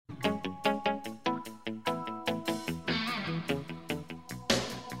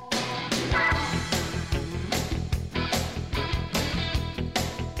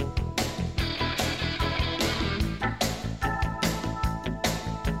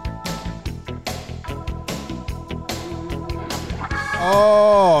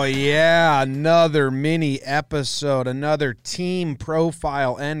Oh, yeah, another mini episode, another team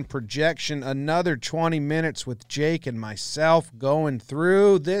profile and projection, another 20 minutes with Jake and myself going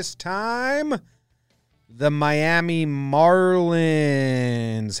through, this time, the Miami Marlins.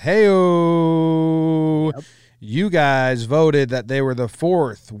 Hey-o! Yep. You guys voted that they were the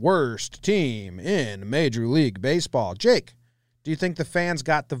fourth worst team in Major League Baseball. Jake, do you think the fans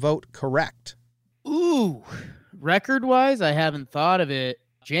got the vote correct? Ooh. Record-wise, I haven't thought of it.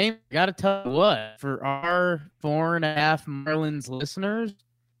 James, got to tell you what, for our 4.5 Marlins listeners,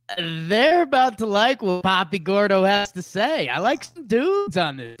 they're about to like what Poppy Gordo has to say. I like some dudes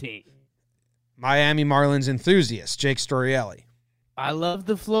on this team. Miami Marlins enthusiast, Jake Storielli. I love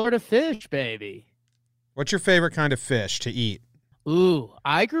the Florida fish, baby. What's your favorite kind of fish to eat? Ooh,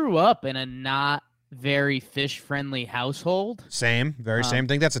 I grew up in a not very fish-friendly household. Same, very same. I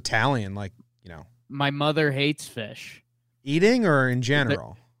think that's Italian, like, you know. My mother hates fish. Eating or in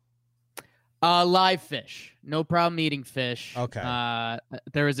general? Live fish. No problem eating fish. Okay.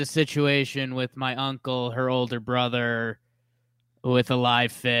 There was a situation with my uncle, her older brother, with a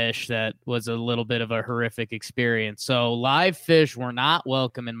live fish that was a little bit of a horrific experience. So live fish were not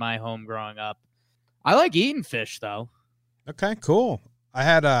welcome in my home growing up. I like eating fish, though. Okay, cool. I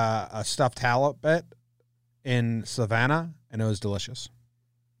had a stuffed halibut in Savannah, and it was delicious.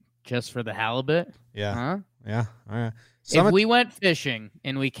 Just for the halibut? Yeah. Huh? Yeah. All right. If we went fishing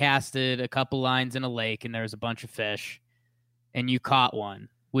and we casted a couple lines in a lake and there was a bunch of fish and you caught one,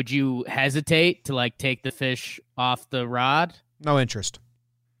 would you hesitate to, like, take the fish off the rod? No interest.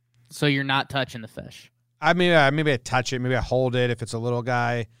 So you're not touching the fish? Maybe I touch it. Maybe I hold it if it's a little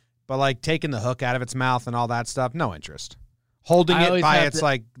guy. But, like, taking the hook out of its mouth and all that stuff, no interest. Holding it by its,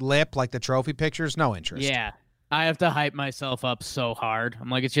 like, lip, like the trophy pictures, no interest. Yeah. I have to hype myself up so hard. I'm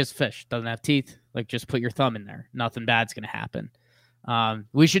like, it's just fish. Doesn't have teeth. Like, just put your thumb in there. Nothing bad's going to happen.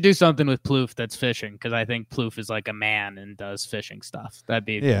 We should do something with Plouffe that's fishing, because I think Plouffe is like a man and does fishing stuff. That'd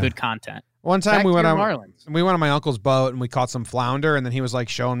be good content. One time we went on my uncle's boat and we caught some flounder, and then he was like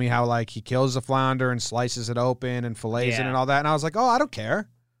showing me how, like, he kills the flounder and slices it open and fillets it and all that. And I was like, oh, I don't care.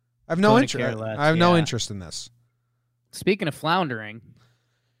 I have no interest. I have no interest in this. Speaking of floundering,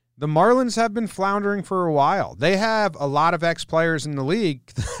 the Marlins have been floundering for a while. They have a lot of ex-players in the league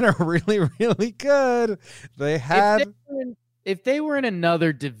that are really, really good. If they were in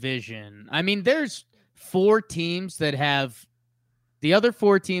another division, I mean, there's 4 teams that have – the other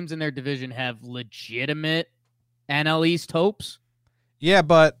 4 teams in their division have legitimate NL East hopes. Yeah,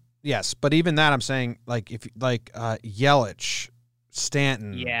 but even that I'm saying, like, Yelich,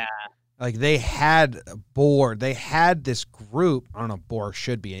 Stanton. Yeah. Like, they had Bohr. They had this group. I don't know if Bohr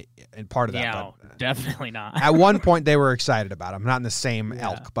should be in part of that. Yeah, but definitely not. At one point, they were excited about him. Not in the same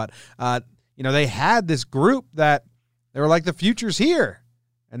elk. But, they had this group that they were like, the future's here.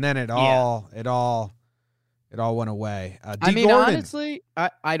 And then it all went away. Gordon. Honestly,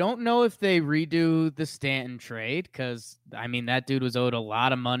 I don't know if they redo the Stanton trade, because, I mean, that dude was owed a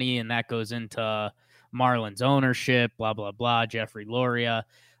lot of money, and that goes into Marlins ownership, blah, blah, blah, Jeffrey Loria.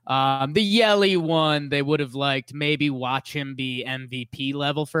 The Yelly one, they would have liked maybe watch him be MVP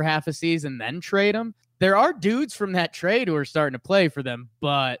level for half a season, then trade him. There are dudes from that trade who are starting to play for them,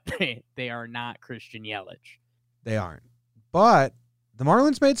 but they are not Christian Yelich. They aren't. But the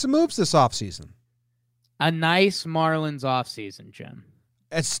Marlins made some moves this offseason. A nice Marlins offseason, Jim.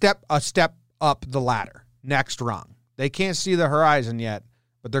 A step up the ladder. Next rung. They can't see the horizon yet,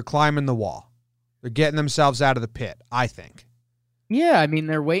 but they're climbing the wall. They're getting themselves out of the pit, I think. Yeah, I mean,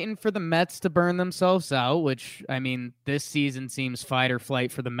 they're waiting for the Mets to burn themselves out, which, I mean, this season seems fight or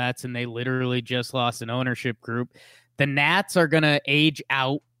flight for the Mets, and they literally just lost an ownership group. The Nats are going to age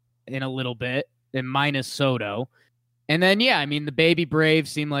out in a little bit, and minus Soto. And then, yeah, I mean, the baby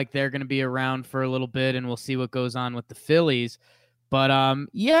Braves seem like they're going to be around for a little bit, and we'll see what goes on with the Phillies. But,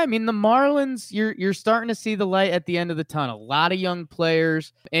 yeah, I mean, the Marlins, you're starting to see the light at the end of the tunnel. A lot of young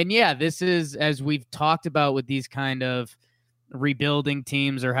players. And, yeah, this is, as we've talked about with these kind of rebuilding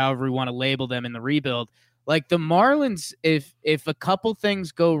teams, or however we want to label them in the rebuild, like the Marlins, if a couple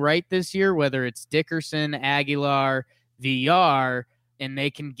things go right this year, whether it's Dickerson, Aguilar, VR, and they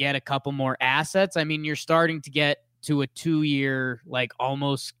can get a couple more assets, I mean, you're starting to get to a 2-year, like,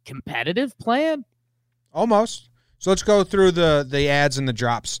 almost competitive plan. Almost. So let's go through the adds and the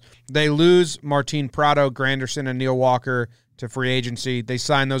drops. They lose Martin Prado, Granderson, and Neil Walker to free agency. They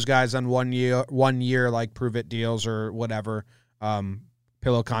sign those guys on 1 year like prove it deals or whatever.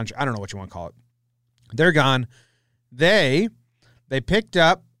 Pillow contract. I don't know what you want to call it. They're gone. They picked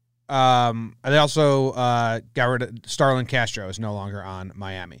up. They also got rid of Starlin Castro is no longer on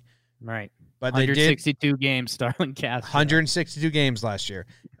Miami. Right. But they did 162 games, Starlin Castro. 162 games last year.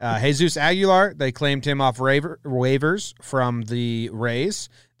 Jesus Aguilar, they claimed him off waivers from the Rays.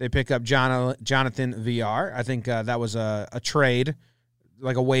 They pick up Jonathan VR. I think that was a trade,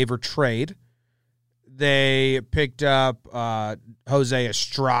 like a waiver trade. They picked up Jose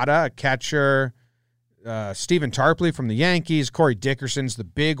Estrada, a catcher. Stephen Tarpley from the Yankees. Corey Dickerson's the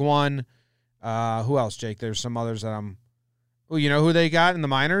big one. Who else, Jake? There's some others that I'm... Oh, you know who they got in the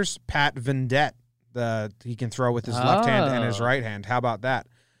minors? Pat Vendette. He can throw with his left hand and his right hand. How about that?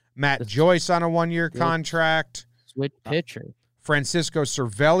 Matt Joyce on a one-year contract. Switch pitcher. Francisco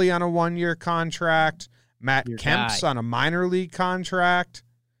Cervelli on a one-year contract. Matt Kemp's on a minor league contract.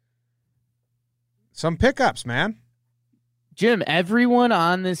 Some pickups, man. Jim, everyone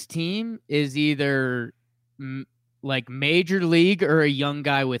on this team is either like major league or a young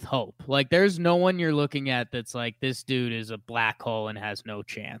guy with hope. Like there's no one you're looking at that's like, this dude is a black hole and has no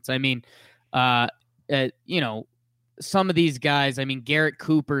chance. I mean, some of these guys, I mean, Garrett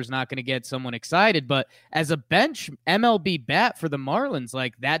Cooper's not going to get someone excited, but as a bench MLB bat for the Marlins,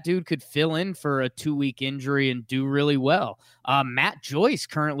 like that dude could fill in for a 2-week injury and do really well. Matt Joyce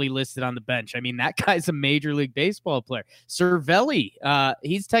currently listed on the bench. I mean, that guy's a Major League Baseball player. Cervelli,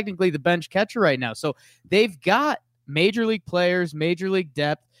 he's technically the bench catcher right now. So they've got Major League players, Major League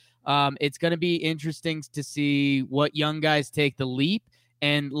depth. It's going to be interesting to see what young guys take the leap.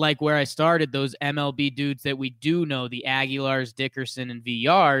 And like where I started, those MLB dudes that we do know, the Aguilars, Dickerson, and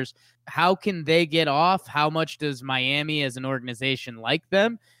VRs, how can they get off? How much does Miami as an organization like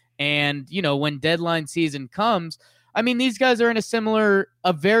them? And, when deadline season comes, I mean, these guys are in a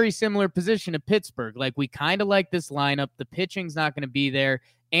very similar position to Pittsburgh. Like we kind of like this lineup. The pitching's not going to be there.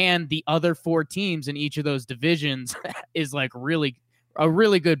 And the other 4 teams in each of those divisions is like a really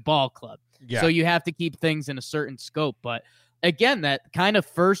good ball club. Yeah. So you have to keep things in a certain scope. But again, that kind of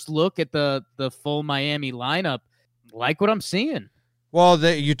first look at the full Miami lineup, like what I'm seeing. Well,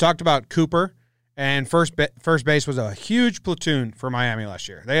 you talked about Cooper, and first base was a huge platoon for Miami last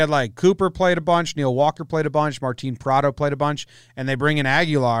year. They had like Cooper played a bunch, Neil Walker played a bunch, Martin Prado played a bunch, and they bring in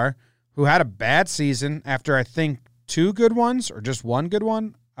Aguilar, who had a bad season after I think 2 good ones or just 1 good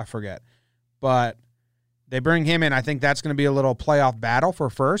one. I forget. But they bring him in. I think that's going to be a little playoff battle for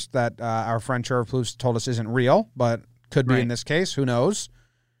first that our friend Trevor Plouffe told us isn't real, but could be in this case. Who knows?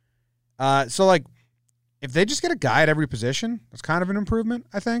 So, like, if they just get a guy at every position, that's kind of an improvement,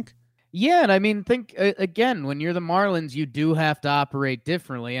 I think. Yeah, and I mean, think, again, when you're the Marlins, you do have to operate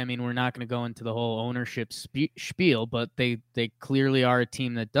differently. I mean, we're not going to go into the whole ownership spiel, but they clearly are a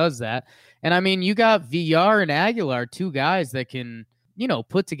team that does that. And, I mean, you got VR and Aguilar, 2 guys that can,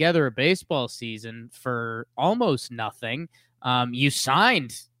 put together a baseball season for almost nothing. You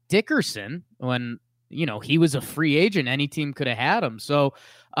signed Dickerson when he was a free agent. Any team could have had him. So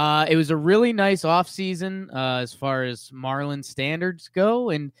it was a really nice offseason as far as Marlins standards go.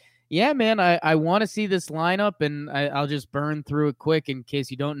 And yeah, man, I want to see this lineup, and I'll just burn through it quick in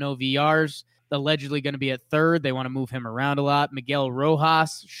case you don't know. VR's allegedly going to be at third. They want to move him around a lot. Miguel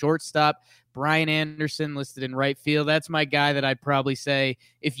Rojas, shortstop. Brian Anderson listed in right field. That's my guy that I'd probably say,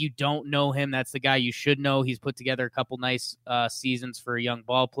 if you don't know him, that's the guy you should know. He's put together a couple nice seasons for a young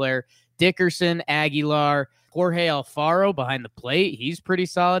ball player. Dickerson, Aguilar, Jorge Alfaro behind the plate. He's pretty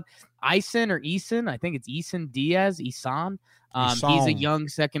solid. Eason, I think it's Eason Diaz. He's a young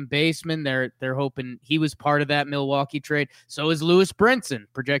second baseman. They're hoping he was part of that Milwaukee trade. So is Lewis Brinson,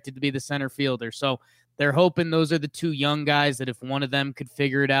 projected to be the center fielder. So they're hoping those are the 2 young guys that if one of them could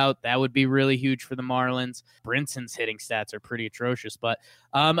figure it out, that would be really huge for the Marlins. Brinson's hitting stats are pretty atrocious. But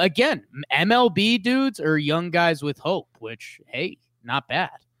again, MLB dudes are young guys with hope, which, hey, not bad.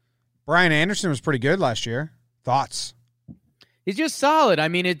 Brian Anderson was pretty good last year. Thoughts? He's just solid. I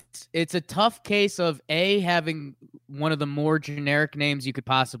mean, it's a tough case of having one of the more generic names you could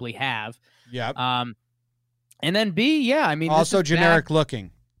possibly have. Yeah. And then B, yeah. I mean, also generic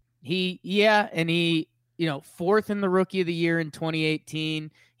looking. He 4th in the Rookie of the Year in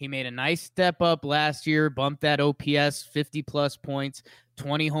 2018. He made a nice step up last year, bumped that OPS 50-plus points,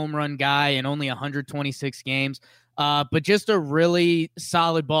 20 home run guy in only 126 games. But just a really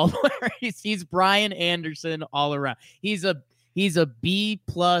solid ball player. He's Brian Anderson all around. He's a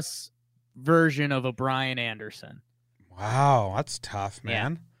B-plus version of a Brian Anderson. Wow, that's tough,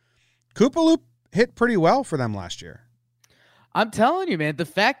 man. Yeah. Koopaloop hit pretty well for them last year. I'm telling you, man, the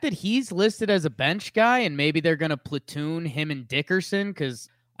fact that he's listed as a bench guy and maybe they're going to platoon him and Dickerson, because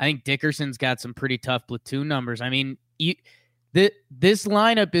I think Dickerson's got some pretty tough platoon numbers. I mean, this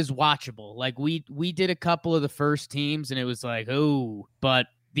lineup is watchable. Like we did a couple of the first teams and it was like, oh, but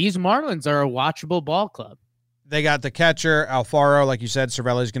these Marlins are a watchable ball club. They got the catcher, Alfaro. Like you said,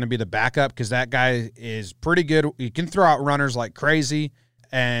 Cervelli is going to be the backup because that guy is pretty good. He can throw out runners like crazy,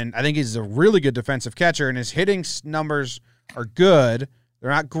 and I think he's a really good defensive catcher, and his hitting numbers are good. They're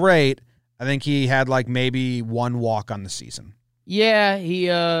not great. I think he had like maybe one walk on the season. Yeah, he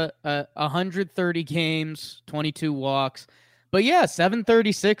 130 games, 22 walks. But yeah,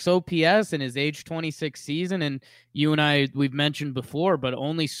 736 OPS in his age 26 season. And you and I, we've mentioned before, but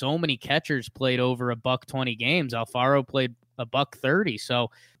only so many catchers played over $120 games. Alfaro played $130.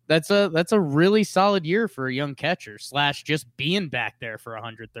 So that's a really solid year for a young catcher / just being back there for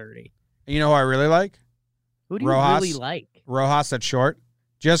 130. You know who I really like? Who do you really like? Rojas at short.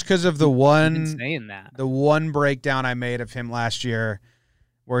 Just because of the one breakdown I made of him last year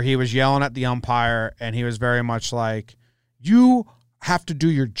where he was yelling at the umpire and he was very much like, you have to do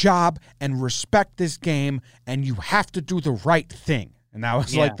your job and respect this game, and you have to do the right thing. And that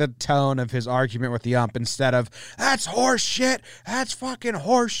was like the tone of his argument with the ump instead of, that's horse shit. That's fucking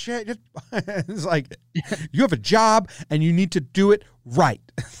horse shit. It's like, you have a job and you need to do it right.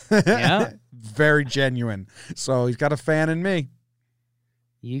 Yeah. Very genuine. So he's got a fan in me.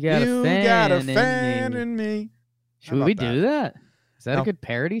 You got a fan in me. Should we do that? Is that a good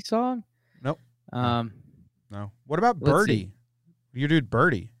parody song? Nope. No. What about Birdie? Your dude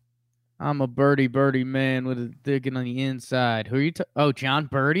Birdie. I'm a birdie man with a digging on the inside. Who are you? John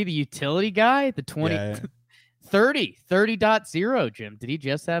Birdie, the utility guy, the 30.0, Jim. Did he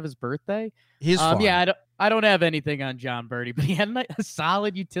just have his birthday? He's fun. Yeah, I don't have anything on John Birdie, but he had a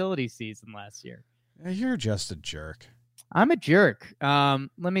solid utility season last year. You're just a jerk. I'm a jerk. Let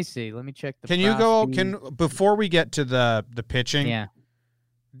me see. Let me check the. Before we get to the pitching? Yeah.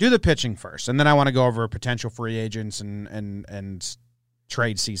 Do the pitching first, and then I want to go over potential free agents and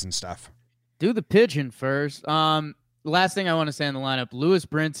trade season stuff. Do the pitching first. Last thing I want to say in the lineup: Lewis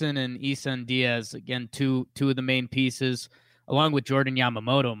Brinson and Isan Diaz. Again, two of the main pieces, along with Jordan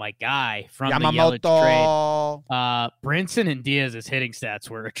Yamamoto, my guy from the Yelich trade. Brinson and Diaz's hitting stats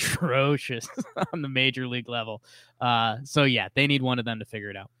were atrocious on the major league level. So yeah, they need one of them to figure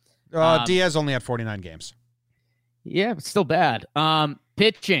it out. Diaz only had 49 games. Yeah, but still bad.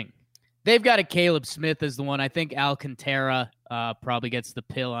 Pitching. They've got a Caleb Smith as the one. I think Alcantara probably gets the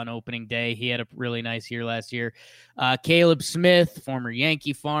pill on opening day. He had a really nice year last year. Caleb Smith, former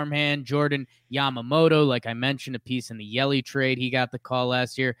Yankee farmhand. Jordan Yamamoto, like I mentioned, a piece in the Yelly trade. He got the call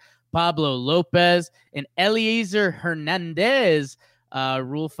last year. Pablo Lopez and Eliezer Hernandez,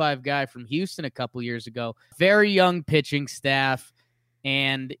 Rule 5 guy from Houston a couple years ago. Very young pitching staff.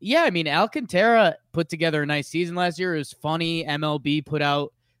 And yeah, I mean, Alcantara put together a nice season last year. It was funny. MLB put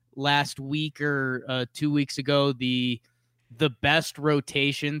out last week or 2 weeks ago the best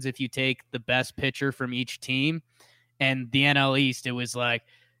rotations if you take the best pitcher from each team. And the NL East, it was like,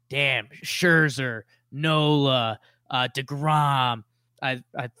 damn, Scherzer, Nola, DeGrom, I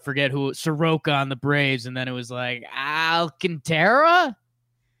forget who, Soroka on the Braves, and then it was like Alcantara?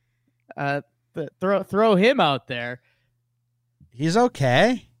 Throw him out there. He's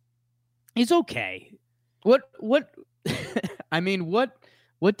okay. He's okay. What I mean, what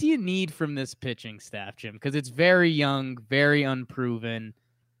do you need from this pitching staff, Jim? Because it's very young, very unproven.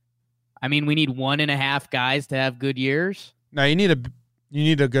 I mean, we need 1.5 guys to have good years. No, you need a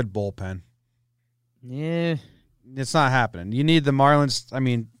good bullpen. Yeah. It's not happening. You need the Marlins. I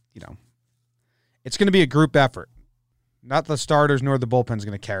mean, it's going to be a group effort. Not the starters nor the bullpen's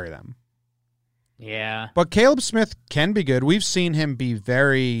going to carry them. Yeah. But Caleb Smith can be good. We've seen him be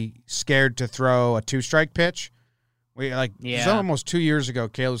very scared to throw a 2-strike pitch. It was almost 2 years ago,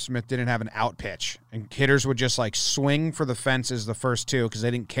 Caleb Smith didn't have an out pitch, and hitters would just swing for the fences the first two because they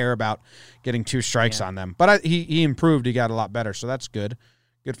didn't care about getting 2 strikes on them. But he improved. He got a lot better, so that's good.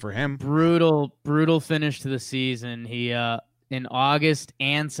 Good for him. Brutal finish to the season. He in August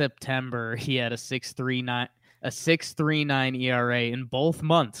and September, he had a 6.39 ERA in both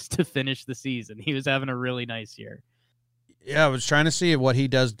months to finish the season. He was having a really nice year. Yeah, I was trying to see what he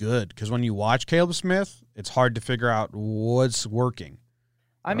does good, because when you watch Caleb Smith, it's hard to figure out what's working.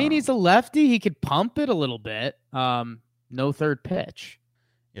 I mean, he's a lefty. He could pump it a little bit. No third pitch.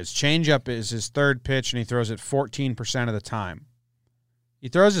 His changeup is his third pitch, and he throws it 14% of the time. He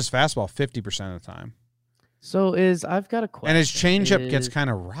throws his fastball 50% of the time. So I've got a question. And his changeup gets kind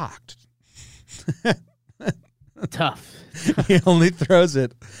of rocked. Tough. He only throws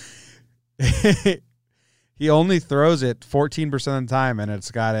it. He only throws it 14% of the time, and it's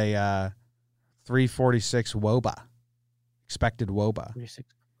got a 346 WOBA, expected WOBA.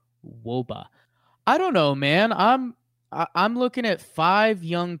 36 WOBA. I don't know, man. I'm looking at 5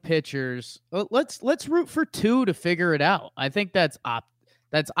 young pitchers. Let's root for 2 to figure it out. I think that's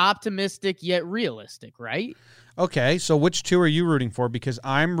optimistic yet realistic, right? Okay, so which two are you rooting for? Because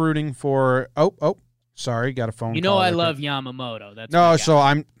I'm rooting for. Sorry, got a phone. You know I love Yamamoto. That's no. So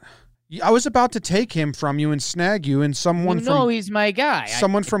I was about to take him from you and snag you, and someone he's my guy.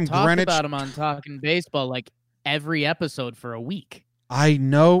 Someone from Greenwich about him on Talking Baseball like every episode for a week. I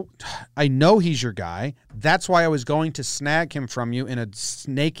know he's your guy. That's why I was going to snag him from you in a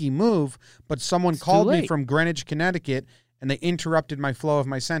snaky move, but someone called me from Greenwich, Connecticut, and they interrupted my flow of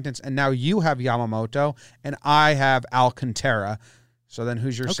my sentence, and now you have Yamamoto, and I have Alcantara. So then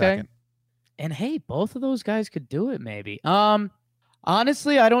who's your second? And hey, both of those guys could do it maybe.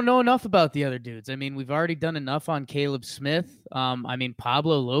 Honestly, I don't know enough about the other dudes. I mean, we've already done enough on Caleb Smith. I mean,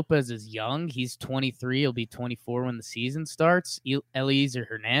 Pablo Lopez is young. He's 23. He'll be 24 when the season starts. Eliezer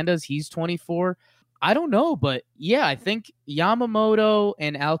Hernandez, he's 24. I don't know, but yeah, I think Yamamoto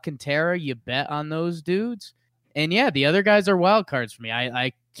and Alcantara, you bet on those dudes. And yeah, the other guys are wild cards for me.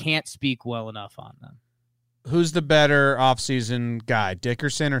 I can't speak well enough on them. Who's the better offseason guy,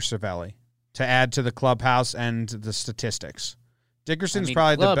 Dickerson or Cervelli, to add to the clubhouse and the statistics? Dickerson's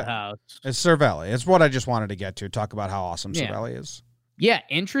probably the best. It's Cervelli. It's what I just wanted to get to. Talk about how awesome Cervelli is. Yeah,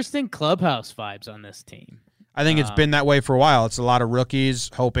 interesting clubhouse vibes on this team. I think it's been that way for a while. It's a lot of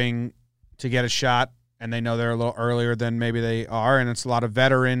rookies hoping to get a shot, and they know they're a little earlier than maybe they are, and it's a lot of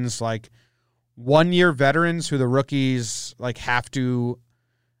veterans, like one-year veterans who the rookies like have to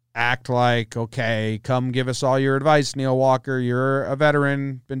act like, okay, come give us all your advice, Neil Walker. You're a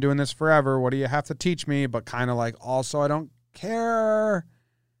veteran, been doing this forever. What do you have to teach me? But kind of like, also, I don't care.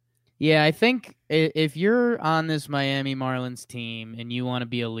 Yeah, I think if you're on this Miami Marlins team and you want to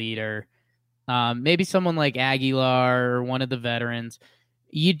be a leader, maybe someone like Aguilar or one of the veterans,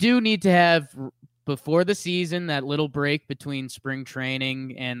 you do need to have, before the season, that little break between spring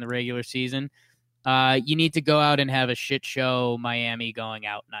training and the regular season, you need to go out and have a shit show Miami going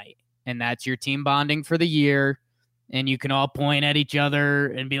out night. And that's your team bonding for the year. And you can all point at each other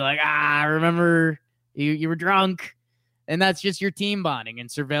and be like, remember you were drunk. And that's just your team bonding. And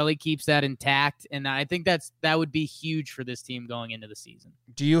Cervelli keeps that intact. And I think that would be huge for this team going into the season.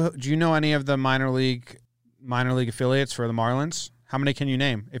 Do you know any of the minor league affiliates for the Marlins? How many can you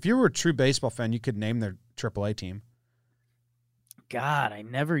name? If you were a true baseball fan, you could name their AAA team. God, I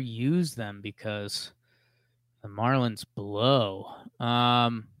never use them because the Marlins blow.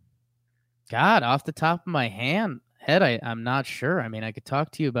 God, off the top of my head, I'm not sure. I mean, I could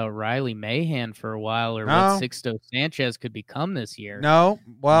talk to you about Riley Mahan for a while, or what Sixto Sanchez could become this year. No,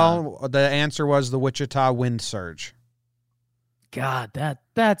 well, the answer was the Wichita Wind Surge. God,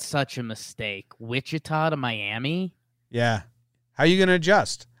 that's such a mistake. Wichita to Miami? Yeah. How are you going to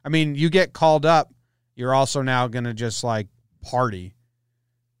adjust? I mean, you get called up, you're also now going to just like party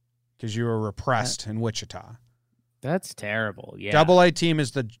because you were repressed in Wichita. That's terrible. Yeah. Double A team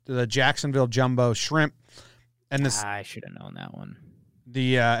is the Jacksonville Jumbo Shrimp. And I should have known that one.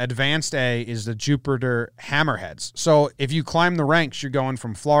 The Advanced A is the Jupiter Hammerheads. So if you climb the ranks, you're going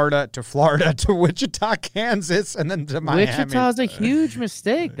from Florida to Wichita, Kansas, and then to Miami. Wichita's a huge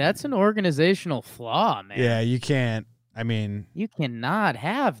mistake. That's an organizational flaw, man. Yeah, you can't. I mean, you cannot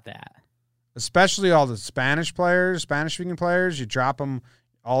have that. Especially all the Spanish-speaking players. You drop them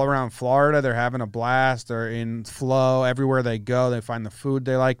all around Florida. They're having a blast. They're in flow. Everywhere they go, they find the food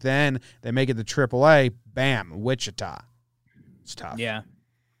they like. Then they make it to AAA. Bam, Wichita. It's tough. Yeah.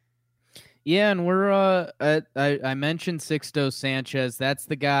 Yeah, and we're I mentioned Sixto Sanchez. That's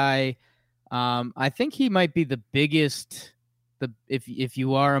the guy. I think he might be the biggest. If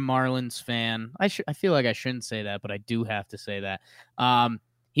you are a Marlins fan, I feel like I shouldn't say that, but I do have to say that.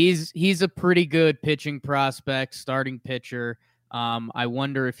 He's a pretty good pitching prospect, starting pitcher. I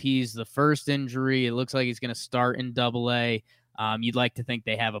wonder if he's the first injury. It looks like he's going to start in Double-A. You'd like to think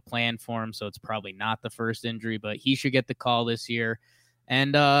they have a plan for him, so it's probably not the first injury, but he should get the call this year.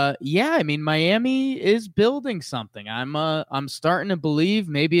 And yeah, I mean, Miami is building something. I'm starting to believe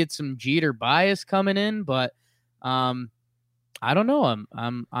maybe it's some Jeter bias coming in, but I don't know.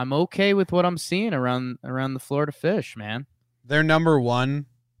 I'm okay with what I'm seeing around the Florida Fish, man. Their number one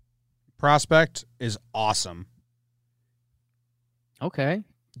prospect is awesome. Okay.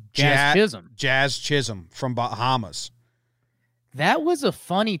 Jazz Chisholm from Bahamas. That was a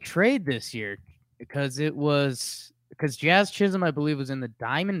funny trade this year because Jazz Chisholm, I believe, was in the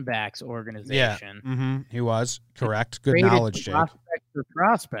Diamondbacks organization. Yeah, he was. Correct. Good knowledge, Jake.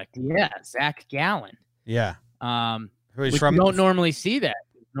 Prospect. Yeah, Zach Gallen. Yeah. You don't normally see that.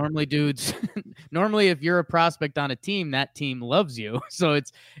 Normally, dudes. Normally, if you're a prospect on a team, that team loves you. So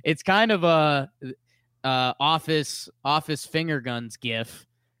it's kind of a office finger guns gif.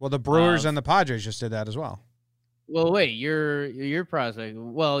 Well, the Brewers and the Padres just did that as well. Well, wait, your prospect.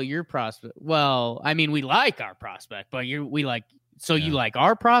 Well, your prospect. Well, I mean, we like our prospect, but we like. So you like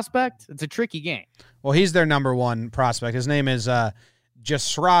our prospect? It's a tricky game. Well, he's their number one prospect. His name is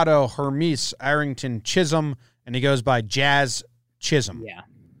Jasrado Hermes Arrington Chisholm, and he goes by Jazz Chisholm.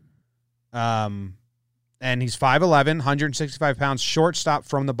 Yeah. And he's 5'11", 165 pounds, shortstop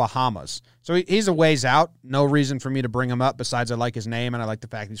from the Bahamas. So he's a ways out. No reason for me to bring him up besides I like his name and I like the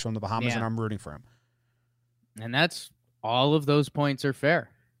fact he's from the Bahamas and I'm rooting for him. And that's all of those points are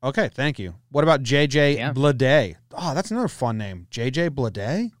fair. Okay, thank you. What about JJ Bleday? Oh, that's another fun name. JJ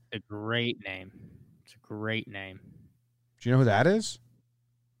Bleday? A great name. It's a great name. Do you know who that is?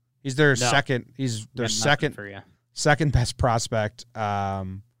 He's their second. He's their second best prospect.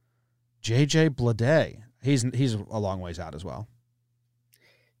 JJ Bleday. He's a long ways out as well.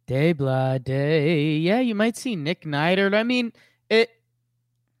 Day Bleday. Yeah, you might see Nick Neidert. I mean,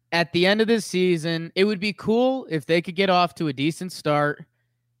 at the end of this season, it would be cool if they could get off to a decent start.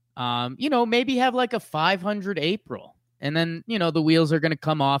 Maybe have like a 500 April, and then the wheels are going to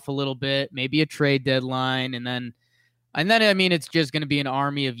come off a little bit. Maybe a trade deadline, and then I mean, it's just going to be an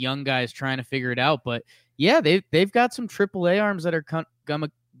army of young guys trying to figure it out. But yeah, they've got some AAA arms that are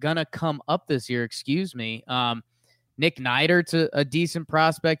gonna come up this year. Excuse me. Nick Neidert's a decent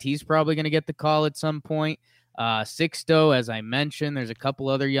prospect. He's probably going to get the call at some point. Sixto, as I mentioned, there's a couple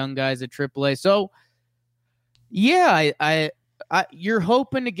other young guys at AAA. So yeah, you're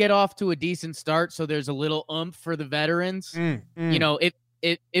hoping to get off to a decent start, so there's a little oomph for the veterans.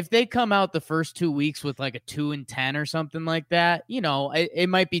 If they come out the first 2 weeks with like a 2-10 or something like that, it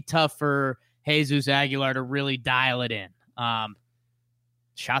might be tough for Jesus Aguilar to really dial it in.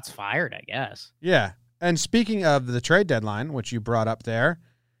 Shots fired, I guess. Yeah. And speaking of the trade deadline, which you brought up there,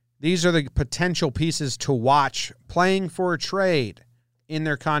 these are the potential pieces to watch playing for a trade in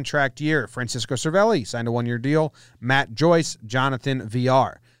their contract year. Francisco Cervelli signed a 1-year deal. Matt Joyce, Jonathan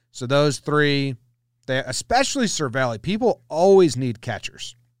VR. So those three, especially Cervelli, people always need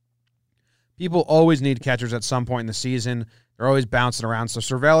catchers. People always need catchers at some point in the season. They're always bouncing around. So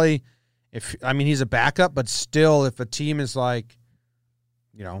Cervelli, he's a backup, but still, if a team is like,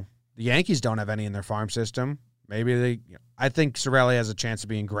 the Yankees don't have any in their farm system, maybe I think Cervelli has a chance of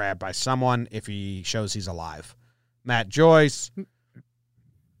being grabbed by someone if he shows he's alive. Matt Joyce,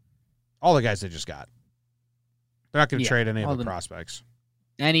 all the guys they just got. They're not going to trade any of the prospects.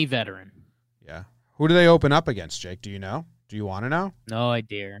 Any veteran. Yeah. Who do they open up against, Jake? Do you know? Do you want to know? No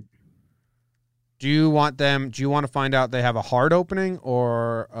idea. Do you want to find out they have a hard opening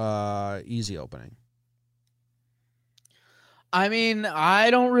or easy opening? I mean, I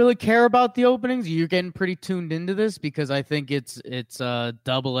don't really care about the openings. You're getting pretty tuned into this because I think it's a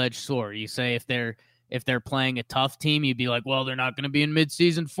double-edged sword. You say if they're playing a tough team, you'd be like, well, they're not going to be in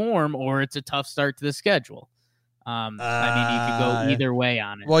midseason form, or it's a tough start to the schedule. I mean, you could go either way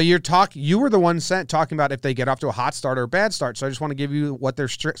on it. Well, you were the one talking about if they get off to a hot start or a bad start. So I just want to give you what their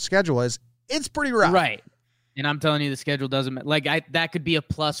schedule is. It's pretty rough. Right. And I'm telling you, the schedule doesn't that could be a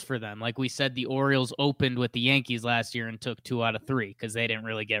plus for them. Like we said, the Orioles opened with the Yankees last year and took 2 out of 3 because they didn't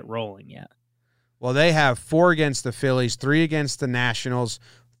really get rolling yet. Well, they have 4 against the Phillies, 3 against the Nationals,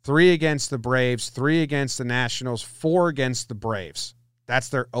 3 against the Braves, 3 against the Nationals, 4 against the Braves. That's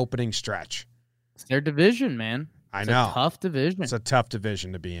their opening stretch. It's their division, man. I know. It's a tough division. It's a tough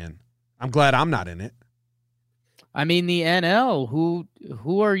division to be in. I'm glad I'm not in it. I mean, the NL,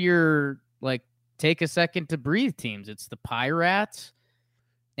 who are your, take a second to breathe teams? It's the Pirates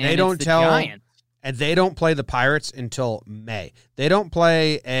and the Giants. And they don't play the Pirates until May. They don't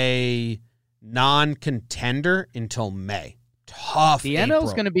play a non-contender until May. Tough The April.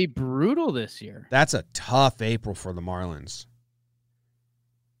 NL's going to be brutal this year. That's a tough April for the Marlins.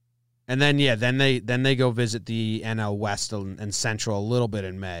 And then they go visit the NL West and Central a little bit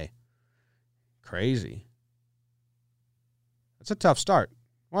in May. Crazy. That's a tough start.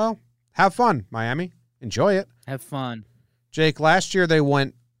 Well, have fun, Miami. Enjoy it. Have fun. Jake, last year they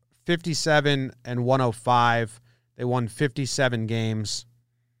went 57 and 105. They won 57 games.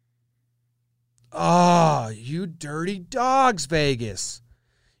 Oh, you dirty dogs, Vegas.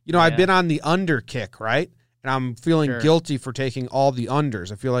 I've been on the under kick, right? And I'm feeling guilty for taking all the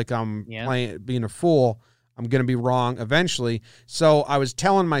unders. I feel like I'm being a fool. I'm going to be wrong eventually. So I was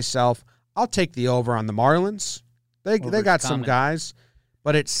telling myself, I'll take the over on the Marlins. They got some guys,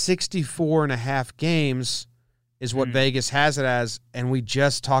 but it's 64.5 games is what Vegas has it as, and we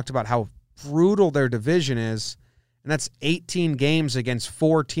just talked about how brutal their division is, and that's 18 games against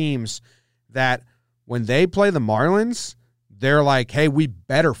 4 teams that when they play the Marlins, they're like, hey, we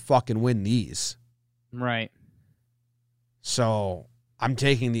better fucking win these. Right. So I'm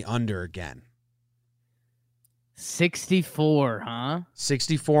taking the under again. 64, huh?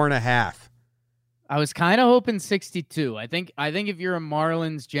 64.5. I was kind of hoping 62. I think if you're a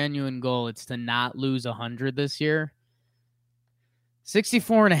Marlins genuine goal, it's to not lose 100 this year.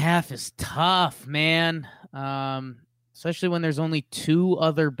 64.5 is tough, man. Especially when there's only 2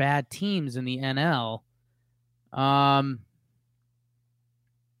 other bad teams in the NL.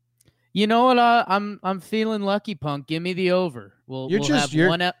 You know what? I'm feeling lucky, Punk. Give me the over. We'll have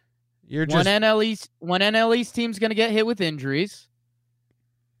one NL East team's gonna get hit with injuries,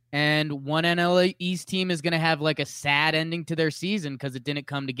 and one NL East team is gonna have like a sad ending to their season because it didn't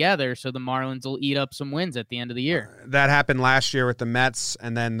come together. So the Marlins will eat up some wins at the end of the year. That happened last year with the Mets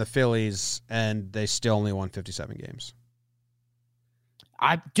and then the Phillies, and they still only won 57 games.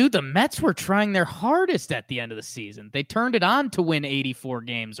 Dude, the Mets were trying their hardest at the end of the season. They turned it on to win 84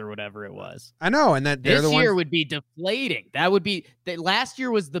 games or whatever it was. I know, and that this year would be deflating. That would be last year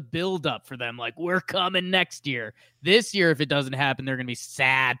was the build-up for them. Like, we're coming next year. This year, if it doesn't happen, they're going to be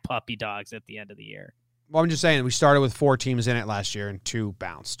sad puppy dogs at the end of the year. Well, I'm just saying, we started with 4 teams in it last year, and 2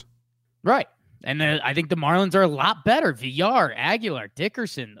 bounced. Right. And I think the Marlins are a lot better. Villar, Aguilar,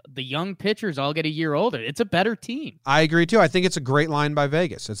 Dickerson, the young pitchers all get a year older. It's a better team. I agree, too. I think it's a great line by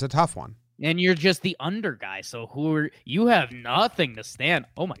Vegas. It's a tough one. And you're just the under guy, so you have nothing to stand.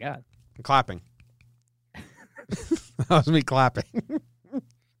 Oh, my God. I'm clapping. That was me clapping.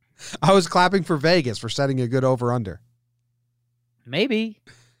 I was clapping for Vegas for setting a good over-under. Maybe.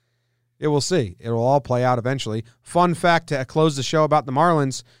 It will see. It will all play out eventually. Fun fact to close the show about the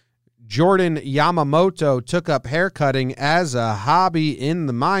Marlins, Jordan Yamamoto took up haircutting as a hobby in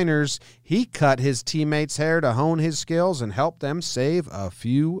the minors. He cut his teammates' hair to hone his skills and help them save a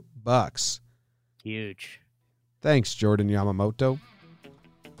few bucks. Huge. Thanks, Jordan Yamamoto.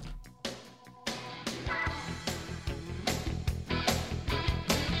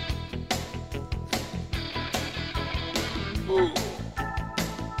 Ooh.